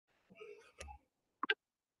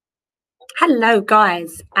Hello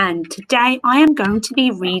guys, and today I am going to be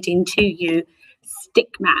reading to you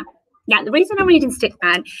Stickman. Now the reason I'm reading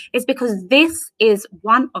Stickman is because this is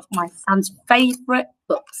one of my son's favourite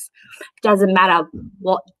books. Doesn't matter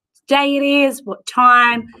what day it is, what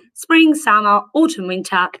time, spring, summer, autumn,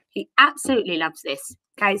 winter, he absolutely loves this.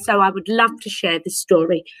 Okay, so I would love to share this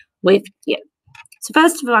story with you. So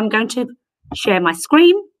first of all, I'm going to share my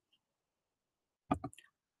screen.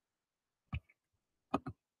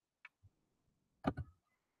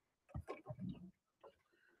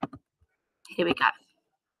 Here we go.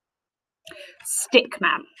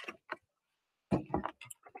 Stickman.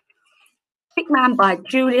 Stickman by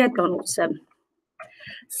Julia Donaldson.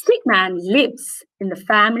 Stickman lives in the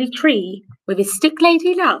family tree with his stick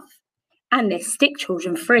lady love and their stick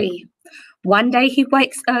children free. One day he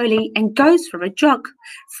wakes early and goes for a jog.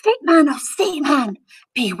 Stickman, oh Stickman,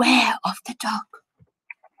 beware of the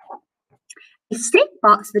dog. His stick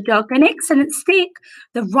barks the dog, an excellent stick,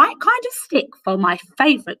 the right kind of stick for my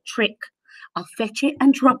favourite trick. I'll fetch it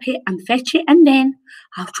and drop it and fetch it and then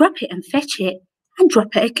I'll drop it and fetch it and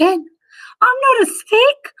drop it again. I'm not a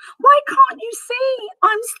stick. Why can't you see?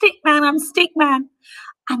 I'm Stickman, I'm Stickman.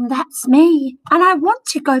 And that's me. And I want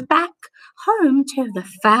to go back home to the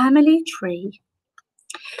family tree.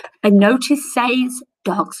 A notice says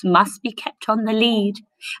dogs must be kept on the lead.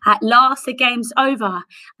 At last the game's over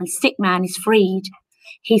and Stickman is freed.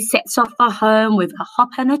 He sets off for home with a hop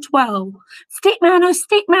and a twirl. Stickman, oh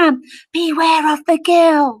Stickman, beware of the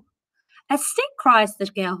girl. A stick, cries the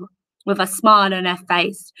girl, with a smile on her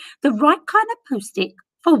face, the right kind of poo stick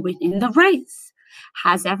for winning the race.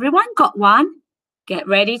 Has everyone got one? Get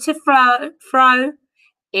ready to throw.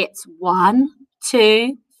 It's 1,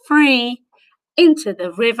 2, 3. Into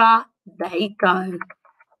the river they go.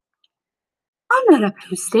 I'm not a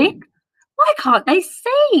poo stick. Why can't they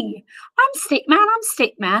see? I'm Stickman, I'm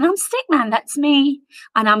Stickman, I'm Stickman, that's me.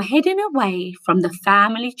 And I'm heading away from the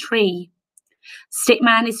family tree.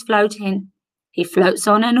 Stickman is floating. He floats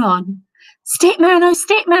on and on. Stickman, oh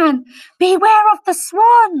Stickman, beware of the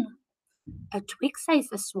swan. A twig, says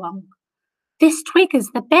the swan. This twig is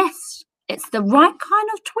the best. It's the right kind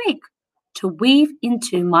of twig to weave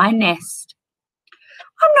into my nest.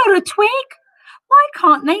 I'm not a twig. Why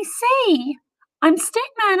can't they see? I'm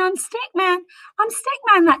Stickman, I'm Stickman, I'm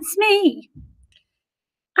Stickman, that's me.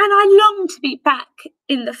 And I long to be back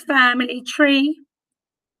in the family tree.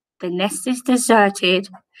 The nest is deserted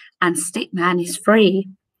and Stickman is free.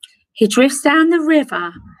 He drifts down the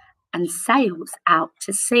river and sails out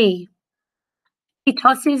to sea. He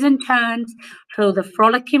tosses and turns till the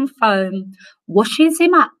frolicking foam washes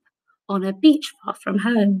him up on a beach far from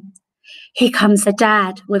home. Here comes the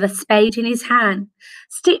dad with a spade in his hand.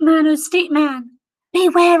 Stickman, oh Stickman,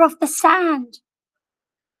 beware of the sand.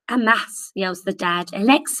 A mass, yells the dad, an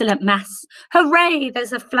excellent mass. Hooray,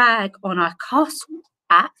 there's a flag on our castle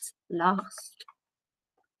at last.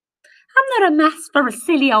 I'm not a mass for a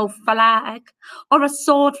silly old flag, or a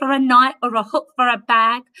sword for a knight, or a hook for a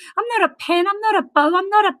bag. I'm not a pen, I'm not a bow, I'm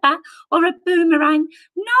not a bat, or a boomerang.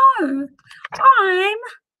 No, I'm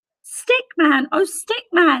Stickman, oh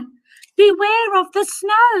Stickman, beware of the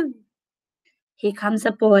snow. Here comes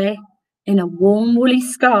a boy in a warm woolly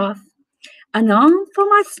scarf. An arm for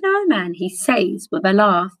my snowman, he says with a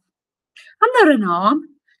laugh. I'm not an arm,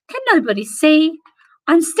 can nobody see?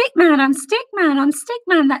 I'm Stickman, I'm Stickman, I'm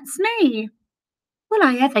Stickman, that's me. Will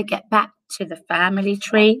I ever get back to the family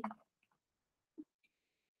tree?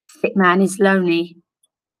 Stickman is lonely.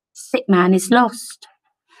 Stickman is lost.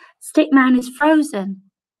 Stickman is frozen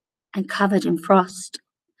and covered in frost.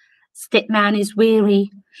 Stickman is weary.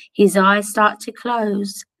 His eyes start to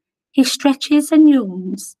close. He stretches and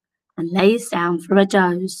yawns and lays down for a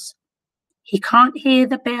doze. He can't hear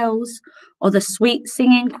the bells or the sweet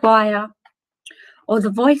singing choir, or the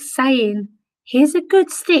voice saying, here's a good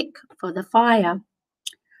stick for the fire.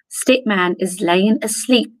 Stickman is laying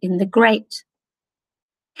asleep in the grate.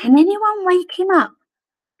 Can anyone wake him up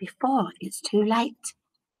before it's too late?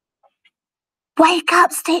 Wake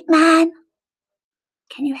up, Stickman.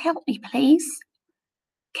 Can you help me, please?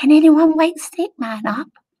 Can anyone wake Stickman up?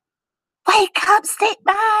 Wake up,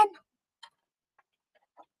 Stickman.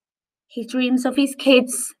 He dreams of his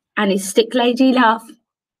kids and his stick lady love.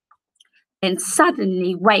 Then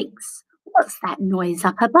suddenly wakes. What's that noise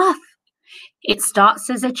up above? It starts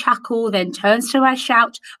as a chuckle, then turns to a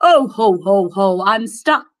shout. Oh, ho, ho, ho, I'm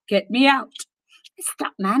stuck. Get me out. A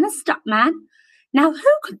stuck man. Now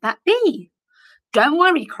who could that be? Don't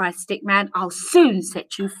worry, cries Stickman. I'll soon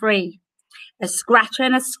set you free. A scratch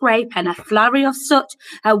and a scrape and a flurry of soot,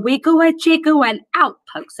 a wiggle, a jiggle, and out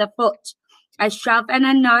pokes a foot. A shove and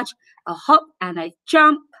a nudge, a hop and a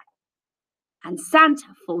jump. and Santa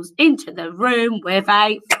falls into the room with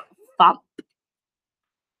a thump.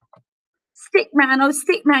 Stickman, oh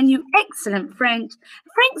Stickman, you excellent friend.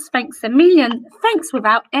 Thanks a million, thanks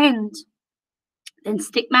without end. Then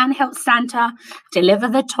Stickman helps Santa deliver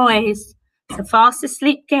the toys to fast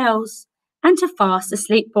asleep girls and to fast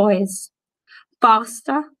asleep boys.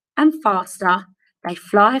 Faster and faster they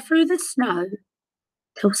fly through the snow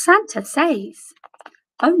till Santa says,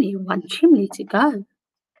 only one chimney to go.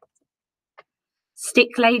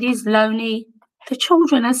 Stick Lady's lonely, the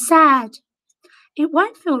children are sad. It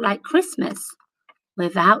won't feel like Christmas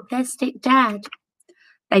without their stick dad.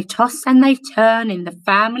 They toss and they turn in the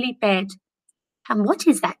family bed. And what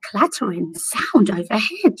is that clattering sound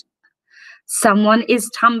overhead? Someone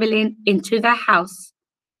is tumbling into the house.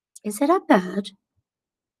 Is it a bird?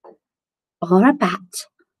 Or a bat?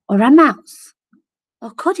 Or a mouse?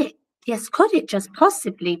 Or could it just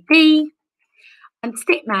possibly be? I'm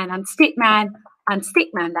Stickman,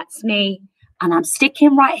 that's me. And I'm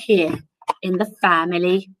sticking right here in the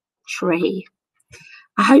family tree.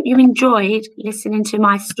 I hope you enjoyed listening to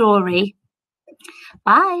my story.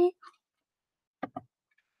 Bye.